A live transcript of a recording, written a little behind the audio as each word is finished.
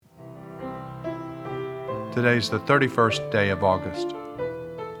Today's the 31st day of August,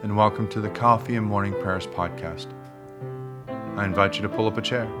 and welcome to the Coffee and Morning Prayers podcast. I invite you to pull up a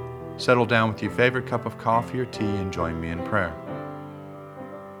chair, settle down with your favorite cup of coffee or tea, and join me in prayer.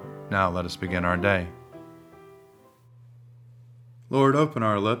 Now let us begin our day. Lord, open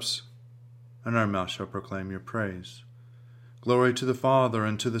our lips, and our mouth shall proclaim your praise. Glory to the Father,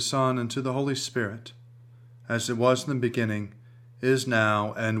 and to the Son, and to the Holy Spirit, as it was in the beginning, is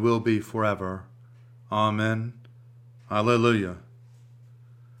now, and will be forever. Amen. Alleluia.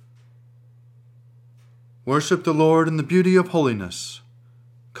 Worship the Lord in the beauty of holiness.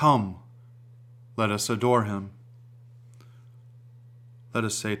 Come, let us adore him. Let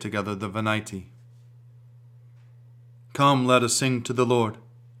us say together the Venite. Come, let us sing to the Lord.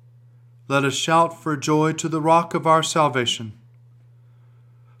 Let us shout for joy to the rock of our salvation.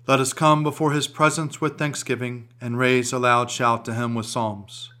 Let us come before his presence with thanksgiving and raise a loud shout to him with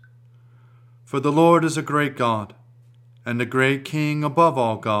psalms. For the Lord is a great God, and a great King above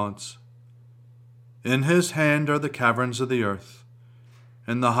all gods. In his hand are the caverns of the earth,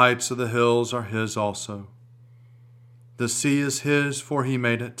 and the heights of the hills are his also. The sea is his, for he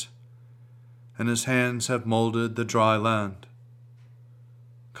made it, and his hands have molded the dry land.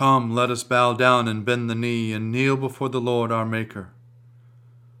 Come, let us bow down and bend the knee, and kneel before the Lord our Maker.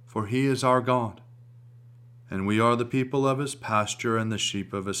 For he is our God, and we are the people of his pasture and the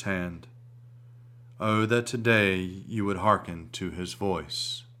sheep of his hand. Oh, that today you would hearken to his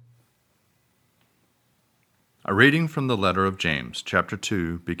voice. A reading from the letter of James, chapter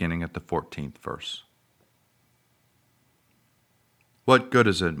 2, beginning at the 14th verse. What good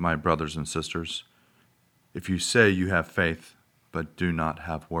is it, my brothers and sisters, if you say you have faith, but do not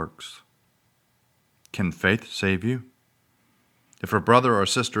have works? Can faith save you? If a brother or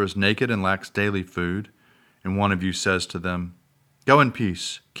sister is naked and lacks daily food, and one of you says to them, "Go in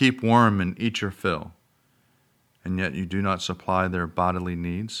peace, keep warm and eat your fill," and yet you do not supply their bodily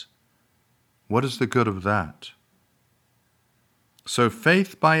needs, what is the good of that? So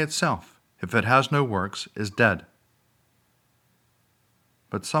faith by itself, if it has no works, is dead.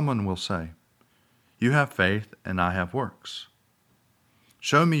 But someone will say, "You have faith and I have works.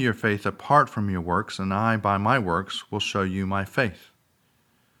 Show me your faith apart from your works, and I by my works will show you my faith."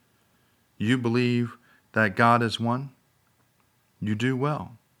 You believe that God is one? You do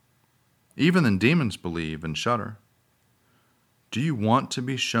well. Even the demons believe and shudder. Do you want to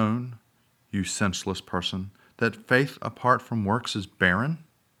be shown, you senseless person, that faith apart from works is barren?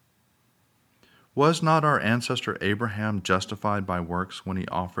 Was not our ancestor Abraham justified by works when he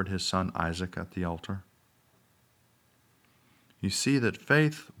offered his son Isaac at the altar? You see that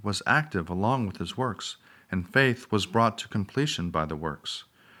faith was active along with his works, and faith was brought to completion by the works.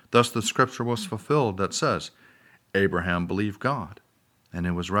 Thus the scripture was fulfilled that says, "Abraham believed God, and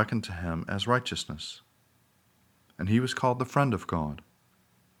it was reckoned to him as righteousness. And he was called the friend of God."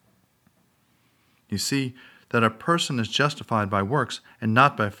 You see that a person is justified by works and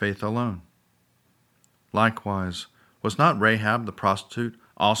not by faith alone. Likewise, was not Rahab the prostitute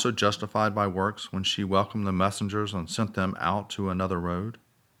also justified by works when she welcomed the messengers and sent them out to another road?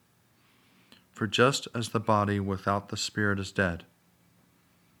 For just as the body without the spirit is dead,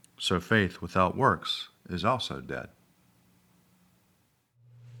 so faith without works is also dead.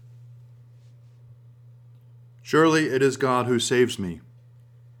 Surely it is God who saves me.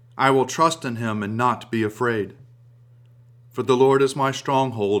 I will trust in him and not be afraid. For the Lord is my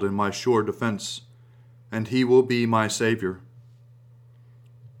stronghold and my sure defense, and he will be my Savior.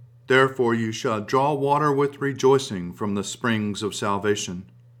 Therefore you shall draw water with rejoicing from the springs of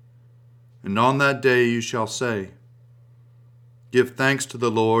salvation. And on that day you shall say, "Give thanks to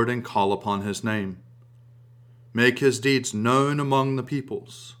the Lord and call upon his name. Make his deeds known among the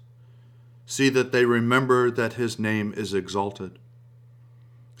peoples. See that they remember that his name is exalted.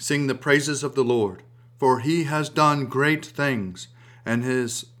 Sing the praises of the Lord, for he has done great things, and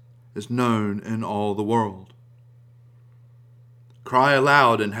his is known in all the world. Cry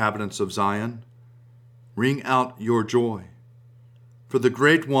aloud, inhabitants of Zion. Ring out your joy. For the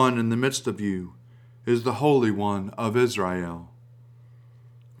great one in the midst of you is the Holy One of Israel.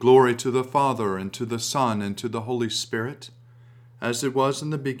 Glory to the Father, and to the Son, and to the Holy Spirit, as it was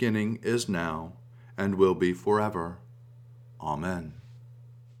in the beginning, is now, and will be forever. Amen.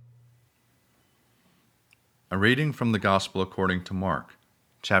 A reading from the Gospel according to Mark,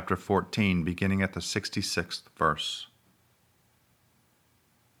 chapter 14, beginning at the 66th verse.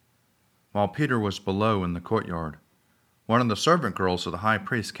 While Peter was below in the courtyard, one of the servant girls of the high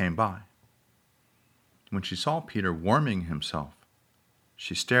priest came by. When she saw Peter warming himself,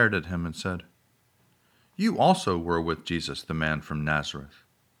 she stared at him and said, "You also were with Jesus, the man from Nazareth."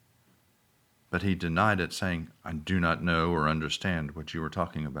 But he denied it, saying, I do not know or understand what you are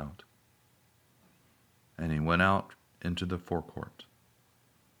talking about. And he went out into the forecourt.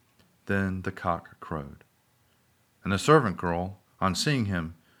 Then the cock crowed. And the servant girl, on seeing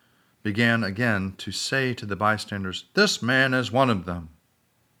him, began again to say to the bystanders, This man is one of them.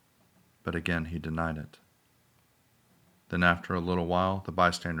 But again he denied it. Then after a little while, the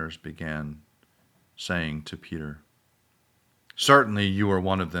bystanders began saying to Peter, Certainly you are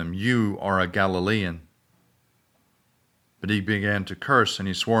one of them. You are a Galilean. But he began to curse, and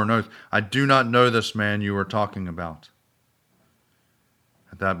he swore an oath, I do not know this man you are talking about.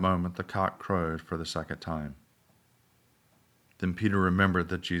 At that moment the cock crowed for the second time. Then Peter remembered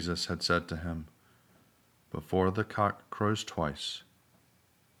that Jesus had said to him, Before the cock crows twice,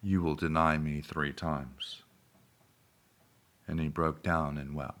 you will deny me 3 times. And he broke down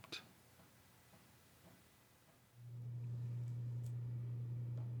and wept.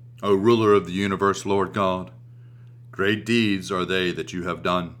 O ruler of the universe, Lord God, great deeds are they that you have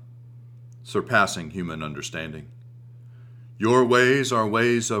done, surpassing human understanding. Your ways are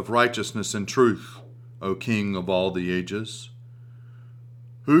ways of righteousness and truth, O King of all the ages.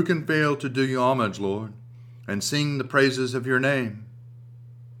 Who can fail to do you homage, Lord, and sing the praises of your name?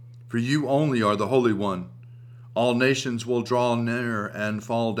 For you only are the Holy One. All nations will draw near and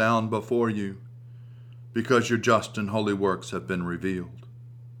fall down before you, because your just and holy works have been revealed.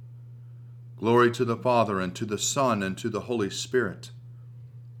 Glory to the Father, and to the Son, and to the Holy Spirit,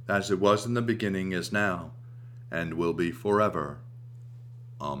 as it was in the beginning, is now, and will be forever.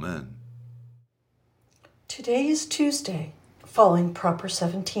 Amen. Today is Tuesday, following Proper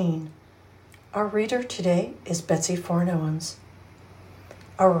 17. Our reader today is Betsy Foran-Owens.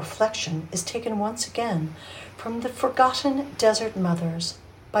 Our reflection is taken once again from The Forgotten Desert Mothers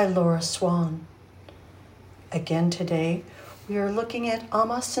by Laura Swan. Again today, we are looking at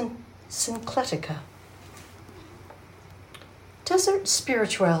Amma Syncletica. Desert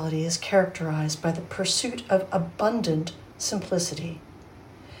spirituality is characterized by the pursuit of abundant simplicity.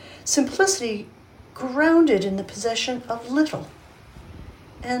 Simplicity grounded in the possession of little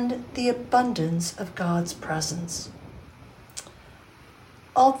and the abundance of God's presence.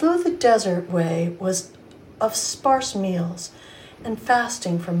 Although the desert way was of sparse meals and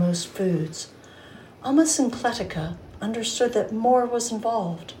fasting from most foods, Amma Syncletica understood that more was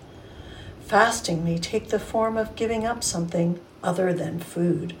involved. Fasting may take the form of giving up something other than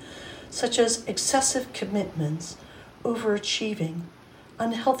food, such as excessive commitments, overachieving,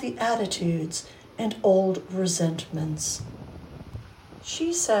 unhealthy attitudes, and old resentments.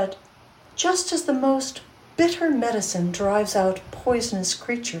 She said, just as the most bitter medicine drives out poisonous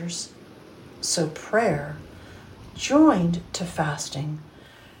creatures, so prayer, joined to fasting,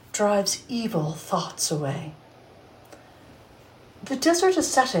 drives evil thoughts away. The desert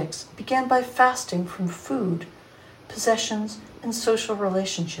ascetics began by fasting from food, possessions, and social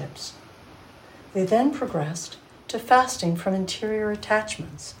relationships. They then progressed to fasting from interior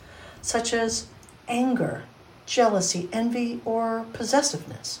attachments, such as anger, jealousy, envy, or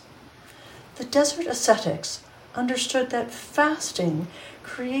possessiveness. The desert ascetics understood that fasting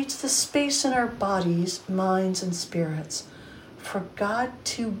creates the space in our bodies, minds, and spirits for God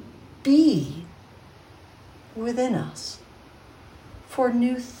to be within us, for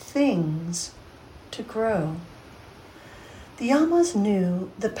new things to grow. The Ammas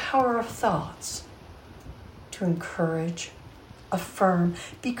knew the power of thoughts to encourage, affirm,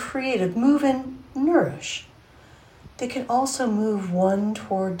 be creative, move, and nourish. They can also move one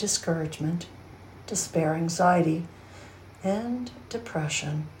toward discouragement, despair, anxiety, and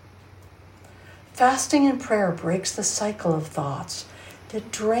depression. Fasting and prayer breaks the cycle of thoughts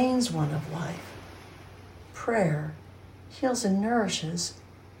that drains one of life. Prayer heals and nourishes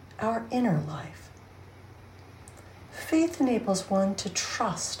our inner life. Faith enables one to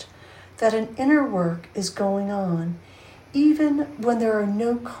trust that an inner work is going on, even when there are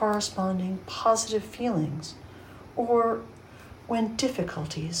no corresponding positive feelings or when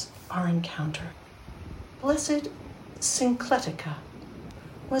difficulties are encountered. Blessed Syncletica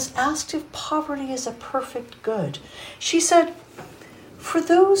was asked if poverty is a perfect good. She said, for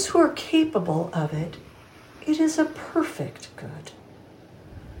those who are capable of it, it is a perfect good.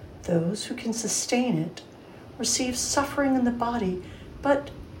 Those who can sustain it receive suffering in the body,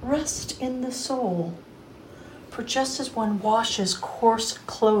 but rest in the soul. For just as one washes coarse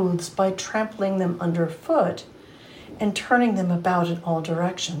clothes by trampling them underfoot and turning them about in all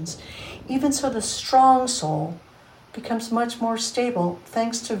directions, even so the strong soul becomes much more stable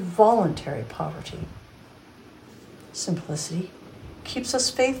thanks to voluntary poverty. Simplicity keeps us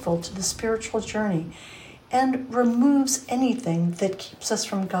faithful to the spiritual journey and removes anything that keeps us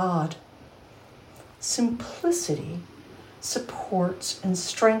from God. Simplicity supports and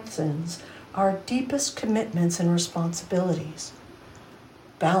strengthens our deepest commitments and responsibilities.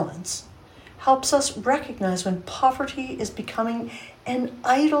 Balance helps us recognize when poverty is becoming an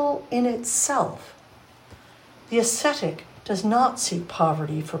idol in itself. The ascetic does not seek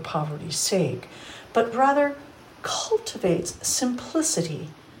poverty for poverty's sake, but rather cultivates simplicity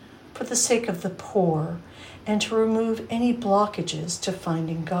for the sake of the poor and to remove any blockages to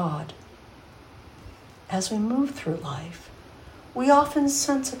finding God. As we move through life, we often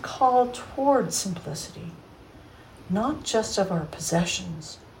sense a call toward simplicity, not just of our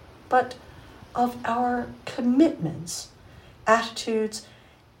possessions, but of our commitments, attitudes,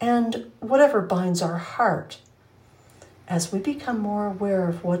 and whatever binds our heart. As we become more aware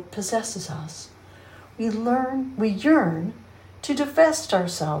of what possesses us, we yearn to divest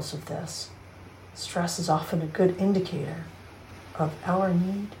ourselves of this. Stress is often a good indicator of our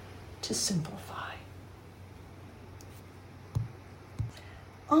need to simplify.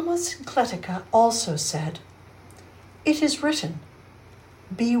 Alma Syncletica also said, "It is written,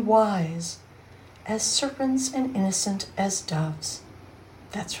 be wise as serpents and innocent as doves."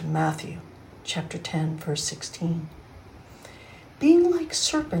 That's from Matthew chapter 10, verse 16. Being like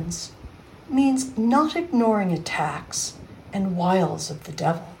serpents means not ignoring attacks and wiles of the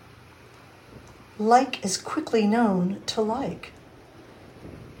devil. Like is quickly known to like.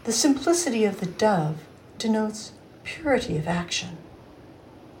 The simplicity of the dove denotes purity of action.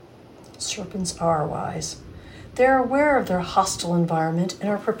 Serpents are wise. They are aware of their hostile environment and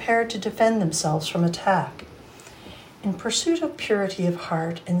are prepared to defend themselves from attack. In pursuit of purity of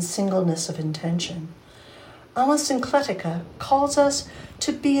heart and singleness of intention, Alma Syncletica calls us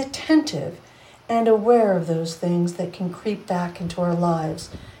to be attentive and aware of those things that can creep back into our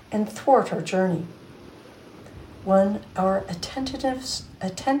lives and thwart our journey. When our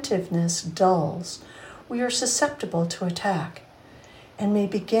attentiveness dulls, we are susceptible to attack and may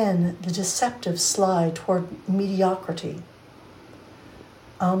begin the deceptive slide toward mediocrity.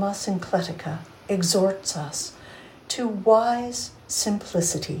 Alma Syncletica exhorts us to wise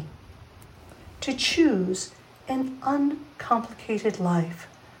simplicity, to choose an uncomplicated life,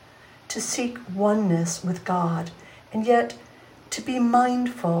 to seek oneness with God, and yet to be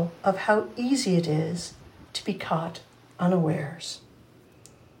mindful of how easy it is to be caught unawares.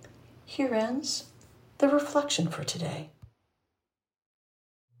 Here ends the reflection for today.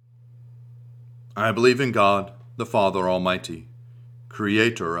 I believe in God, the Father Almighty,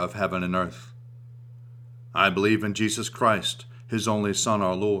 creator of heaven and earth. I believe in Jesus Christ, his only Son,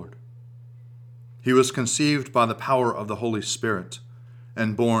 our Lord. He was conceived by the power of the Holy Spirit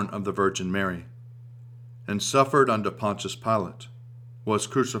and born of the Virgin Mary, and suffered under Pontius Pilate, was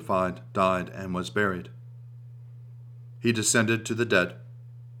crucified, died, and was buried. He descended to the dead.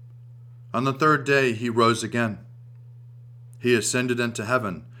 On the third day he rose again. He ascended into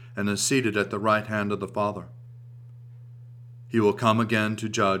heaven and is seated at the right hand of the Father. He will come again to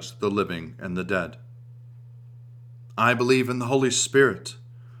judge the living and the dead. I believe in the Holy Spirit,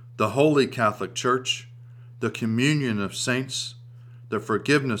 the Holy Catholic Church, the communion of saints, the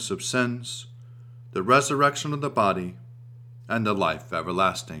forgiveness of sins, the resurrection of the body, and the life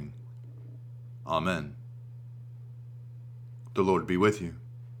everlasting. Amen. The Lord be with you,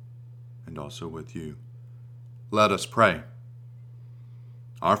 and also with you. Let us pray.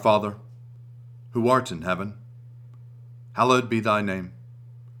 Our Father, who art in heaven, hallowed be thy name.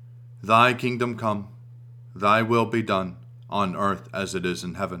 Thy kingdom come, thy will be done, on earth as it is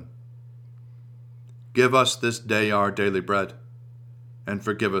in heaven. Give us this day our daily bread, and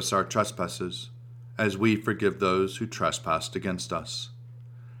forgive us our trespasses, as we forgive those who trespass against us.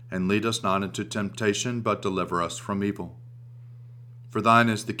 And lead us not into temptation, but deliver us from evil. For thine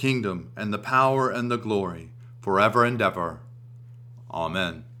is the kingdom, and the power, and the glory, forever and ever.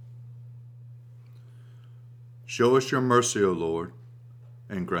 Amen. Show us your mercy, O Lord,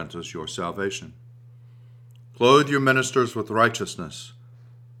 and grant us your salvation. Clothe your ministers with righteousness.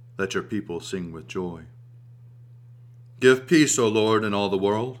 Let your people sing with joy. Give peace, O Lord, in all the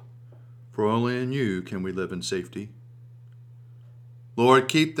world, for only in you can we live in safety. Lord,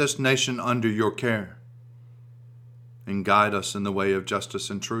 keep this nation under your care, and guide us in the way of justice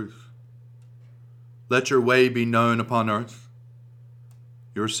and truth. Let your way be known upon earth,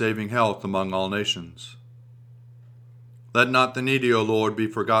 your saving health among all nations. Let not the needy, O Lord, be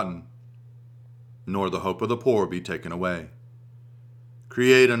forgotten, nor the hope of the poor be taken away.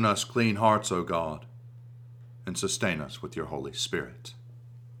 Create in us clean hearts, O God, and sustain us with your Holy Spirit.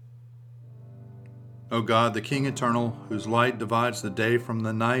 O God, the King eternal, whose light divides the day from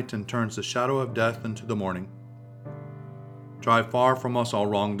the night and turns the shadow of death into the morning, drive far from us all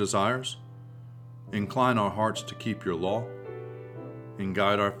wrong desires, incline our hearts to keep your law, and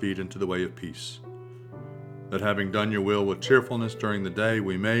guide our feet into the way of peace, that having done your will with cheerfulness during the day,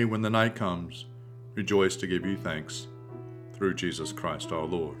 we may, when the night comes, rejoice to give you thanks, through Jesus Christ our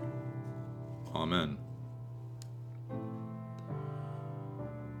Lord. Amen.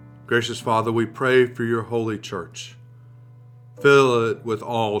 Gracious Father, we pray for your holy church. Fill it with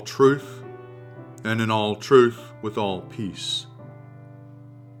all truth, and in all truth with all peace.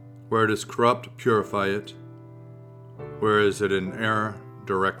 Where it is corrupt, purify it. Where is it in error,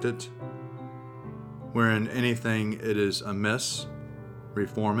 direct it. Where in anything it is amiss,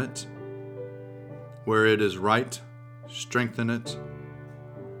 reform it. Where it is right, strengthen it.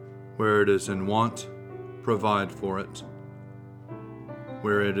 Where it is in want, provide for it.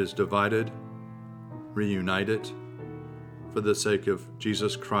 Where it is divided, reunite it, for the sake of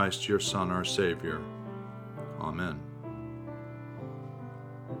Jesus Christ, your Son, our Savior. Amen.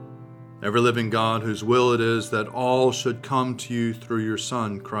 Ever-living God, whose will it is that all should come to you through your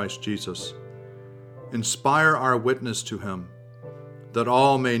Son, Christ Jesus, inspire our witness to him, that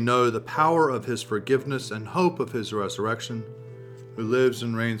all may know the power of his forgiveness and hope of his resurrection, who lives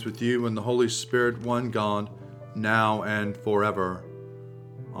and reigns with you in the Holy Spirit, one God, now and forever.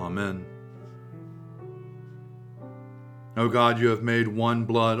 Amen. O God, you have made one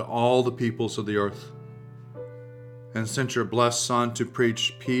blood all the peoples of the earth, and sent your blessed Son to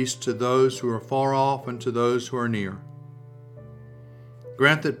preach peace to those who are far off and to those who are near.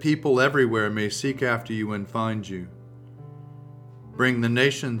 Grant that people everywhere may seek after you and find you. Bring the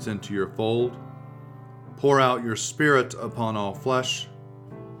nations into your fold. Pour out your Spirit upon all flesh,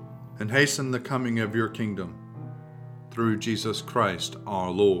 and hasten the coming of your kingdom, through Jesus Christ our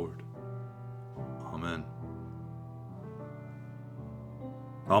Lord. Amen.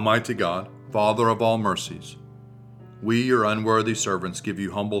 Almighty God, Father of all mercies, we, your unworthy servants, give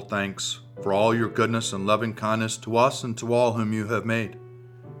you humble thanks for all your goodness and loving kindness to us and to all whom you have made.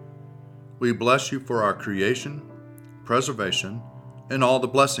 We bless you for our creation, preservation, and all the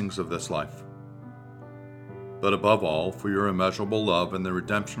blessings of this life, but above all for your immeasurable love and the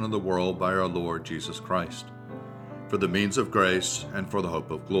redemption of the world by our Lord Jesus Christ, for the means of grace and for the hope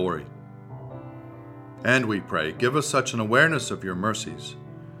of glory. And we pray, give us such an awareness of your mercies,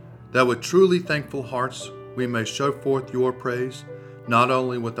 that with truly thankful hearts we may show forth your praise, not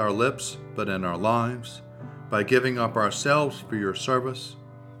only with our lips, but in our lives, by giving up ourselves for your service,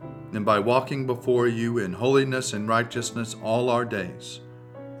 and by walking before you in holiness and righteousness all our days.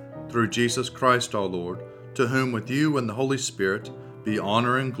 Through Jesus Christ our Lord, to whom with you and the Holy Spirit be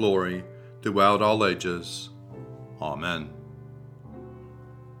honor and glory throughout all ages. Amen.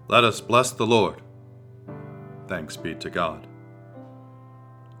 Let us bless the Lord. Thanks be to God.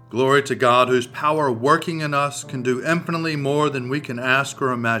 Glory to God, whose power working in us can do infinitely more than we can ask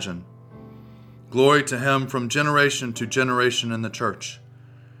or imagine. Glory to him from generation to generation in the church,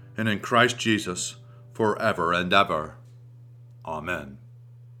 and in Christ Jesus forever and ever. Amen.